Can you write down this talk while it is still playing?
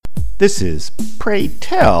This is Pray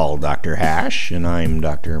Tell Dr. Hash, and I'm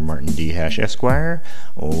Dr. Martin D. Hash, Esquire,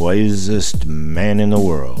 wisest man in the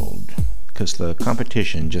world. 'Cause the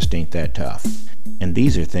competition just ain't that tough. And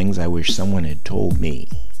these are things I wish someone had told me.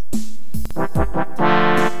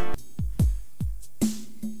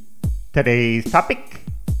 Today's topic,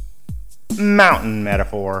 mountain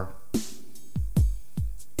metaphor.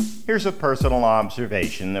 Here's a personal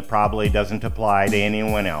observation that probably doesn't apply to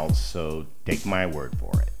anyone else, so take my word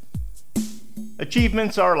for it.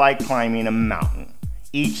 Achievements are like climbing a mountain,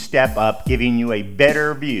 each step up giving you a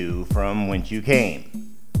better view from whence you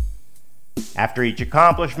came. After each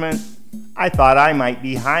accomplishment, I thought I might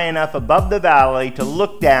be high enough above the valley to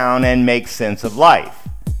look down and make sense of life.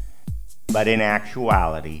 But in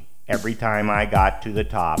actuality, every time I got to the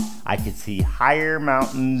top, I could see higher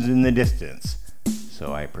mountains in the distance,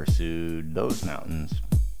 so I pursued those mountains.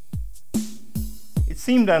 It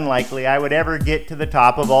seemed unlikely I would ever get to the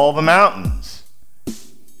top of all the mountains.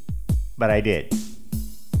 But I did.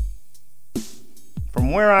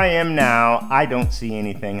 From where I am now, I don't see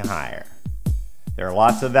anything higher. There are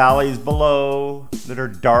lots of valleys below that are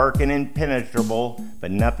dark and impenetrable,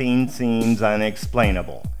 but nothing seems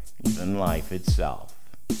unexplainable, even life itself.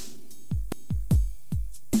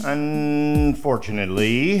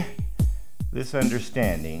 Unfortunately, this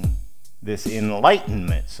understanding, this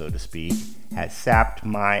enlightenment, so to speak, has sapped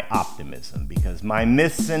my optimism because my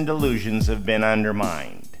myths and delusions have been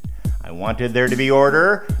undermined. I wanted there to be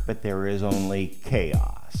order, but there is only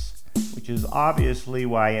chaos, which is obviously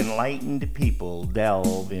why enlightened people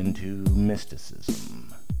delve into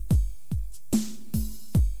mysticism.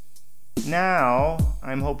 Now,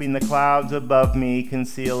 I'm hoping the clouds above me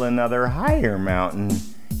conceal another higher mountain,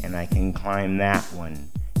 and I can climb that one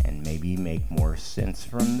and maybe make more sense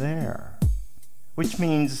from there. Which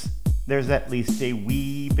means there's at least a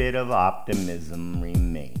wee bit of optimism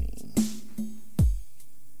remaining.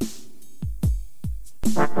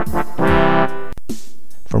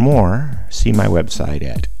 For more, see my website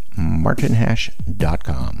at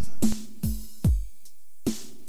martinhash.com.